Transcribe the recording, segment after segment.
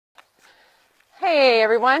Hey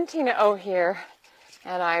everyone, Tina O here,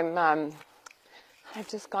 and I've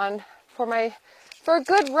just gone for a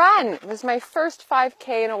good run. It was my first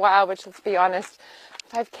 5K in a while, which, let's be honest,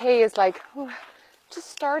 5K is like just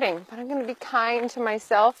starting, but I'm going to be kind to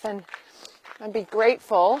myself and be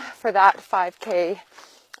grateful for that 5K.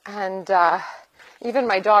 And even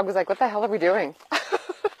my dog was like, "What the hell are we doing?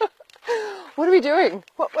 What are we doing?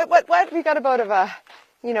 What? We got about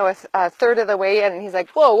a third of the way in," and he's like,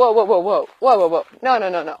 "Whoa, whoa, whoa, whoa, whoa, whoa, whoa, whoa.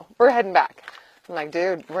 No. We're heading back." I'm like,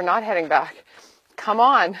 "Dude, we're not heading back. Come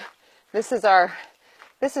on. This is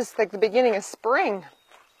like the beginning of spring."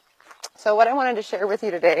 So what I wanted to share with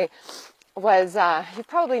you today was, you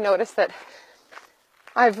probably noticed that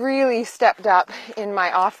I've really stepped up in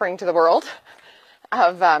my offering to the world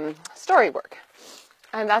of story work.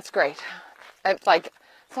 And that's great. It's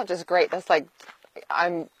not just great, that's like,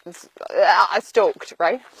 I'm stoked,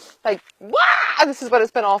 right? Like, wow, this is what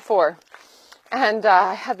it's been all for. And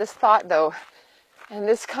I had this thought though, and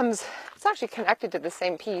it's actually connected to the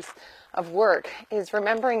same piece of work, is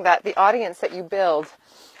remembering that the audience that you build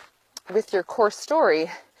with your core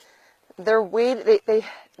story, there's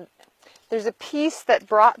a piece that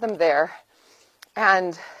brought them there,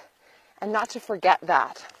 and not to forget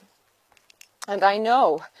that. And I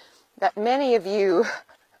know that many of you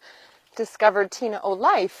discovered Tina O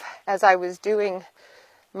Life as I was doing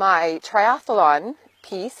my triathlon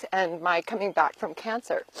piece and my coming back from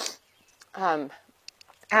cancer.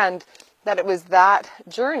 And that it was that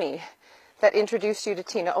journey that introduced you to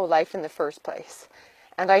Tina O Life in the first place.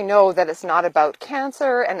 And I know that it's not about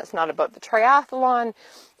cancer and it's not about the triathlon.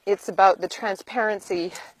 It's about the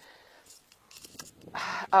transparency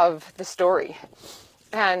of the story.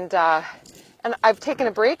 And I've taken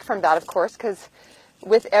a break from that, of course, because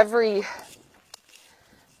with every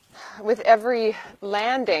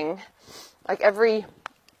landing, like every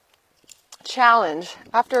challenge,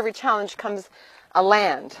 after every challenge comes a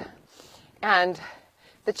land. And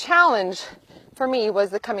the challenge for me was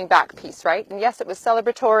the coming back piece, right? And yes, it was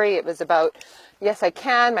celebratory. It was about, yes, I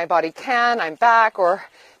can, my body can, I'm back, or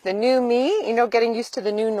the new me, getting used to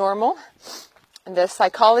the new normal, and the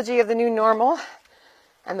psychology of the new normal,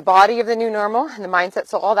 and the body of the new normal, and the mindset,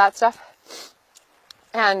 so all that stuff.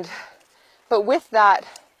 But with that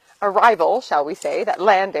arrival, shall we say, that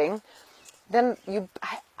landing, then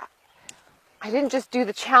I didn't just do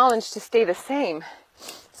the challenge to stay the same.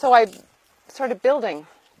 So I started building.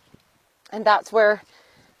 And that's where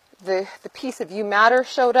the piece of You Matter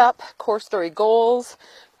showed up, core story goals,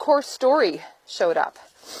 core story showed up.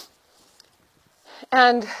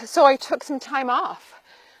 And so I took some time off.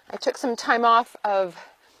 I took some time off of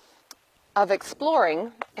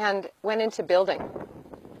exploring and went into building.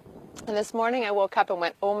 And this morning I woke up and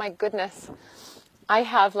went, oh my goodness, I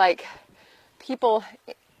have people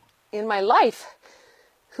in my life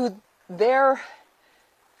who their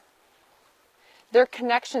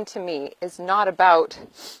connection to me is not about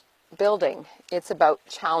building. It's about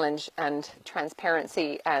challenge and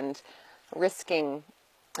transparency and risking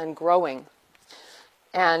and growing.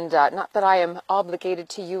 And not that I am obligated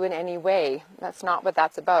to you in any way. That's not what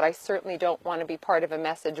that's about. I certainly don't want to be part of a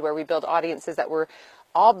message where we build audiences that we're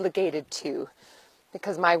obligated to,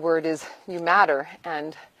 because my word is you matter,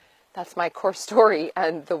 and that's my core story,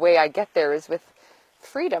 and the way I get there is with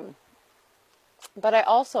freedom. But I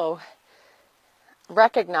also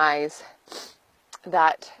recognize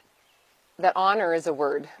that honor is a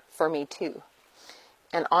word for me too,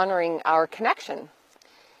 and honoring our connection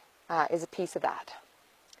is a piece of that.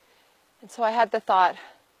 And so I had the thought,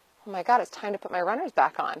 oh my God, it's time to put my runners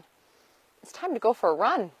back on. It's time to go for a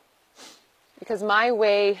run. Because my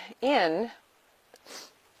way into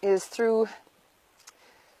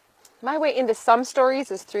some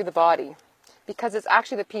stories is through the body. Because it's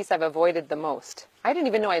actually the piece I've avoided the most. I didn't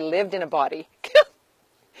even know I lived in a body.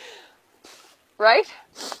 Right?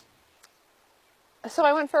 So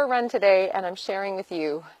I went for a run today, and I'm sharing with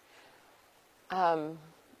you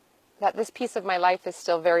that this piece of my life is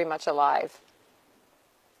still very much alive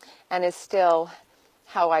and is still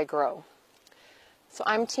how I grow. So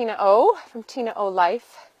I'm Tina O from Tina O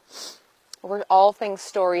Life, where all things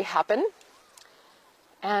story happen.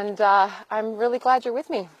 And I'm really glad you're with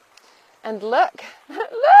me. And look, yeah,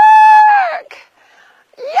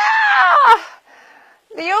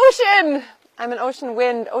 the ocean. I'm an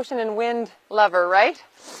ocean and wind lover, right?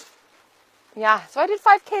 Yeah, so I did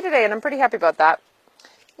 5K today, and I'm pretty happy about that.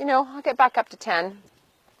 I'll get back up to 10,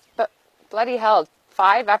 but bloody hell,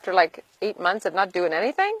 5 after 8 months of not doing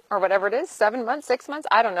anything, or whatever it is, 7 months, 6 months,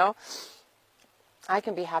 I don't know. I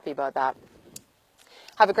can be happy about that.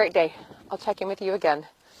 Have a great day. I'll check in with you again,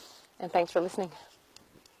 and thanks for listening.